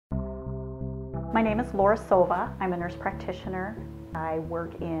My name is Sova. I'm a nurse practitioner. I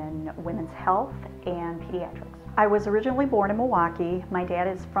work in women's health and pediatrics. I was originally born in Milwaukee. My dad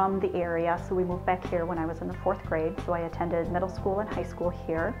is from the area, so we moved back here when I was in the 4th grade, so I attended middle school and high school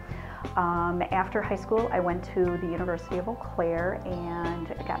here. After high school, I went to the University of Eau Claire and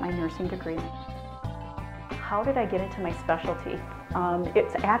got my nursing degree. How did I get into my specialty?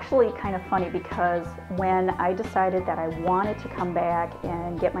 It's actually kind of funny because when I decided that I wanted to come back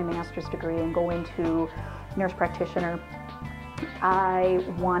and get my master's degree and go into nurse practitioner, I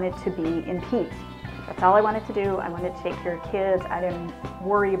wanted to be in peds. That's all I wanted to do. I wanted to take care of kids. I didn't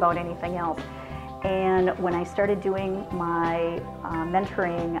worry about anything else. And when I started doing my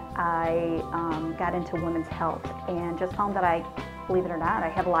mentoring, I got into women's health and just found that I, believe it or not, I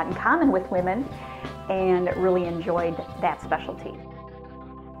have a lot in common with women and really enjoyed that specialty.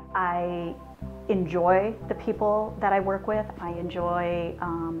 I enjoy the people that I work with. I enjoy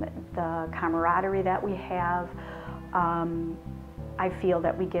the camaraderie that we have. I feel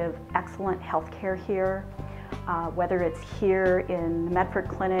that we give excellent health care here, whether it's here in the Medford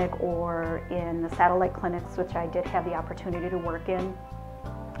Clinic or in the satellite clinics, which I did have the opportunity to work in.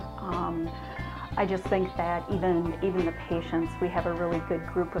 I just think that even the patients, we have a really good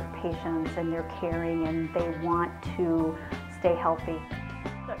group of patients and they're caring and they want to stay healthy.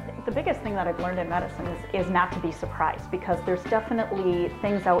 The biggest thing that I've learned in medicine is not to be surprised, because there's definitely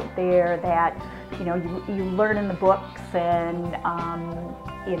things out there that you learn in the books and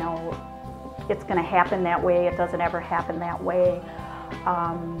it's going to happen that way. It doesn't ever happen that way.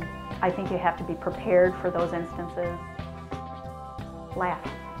 I think you have to be prepared for those instances. Laugh.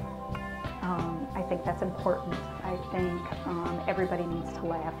 I think that's important. I think everybody needs to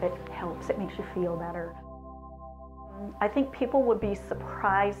laugh. It helps. It makes you feel better. I think people would be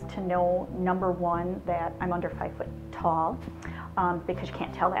surprised to know, number one, that I'm under 5 foot tall, because you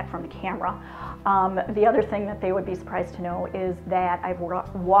can't tell that from the camera. The other thing that they would be surprised to know is that I've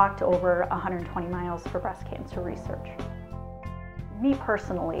walked over 120 miles for breast cancer research. Me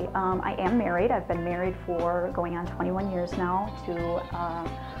personally, I am married. I've been married for going on 21 years now to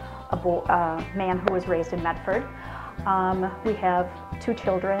a man who was raised in Medford. We have 2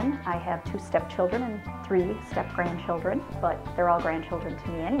 children. I have 2 stepchildren and 3 step-grandchildren, but they're all grandchildren to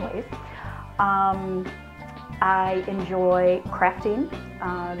me anyways. I enjoy crafting.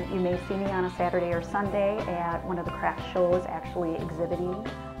 You may see me on a Saturday or Sunday at one of the craft shows actually exhibiting.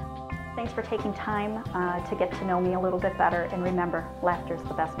 Thanks for taking time to get to know me a little bit better, and remember, laughter is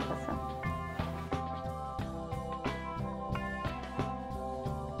the best medicine.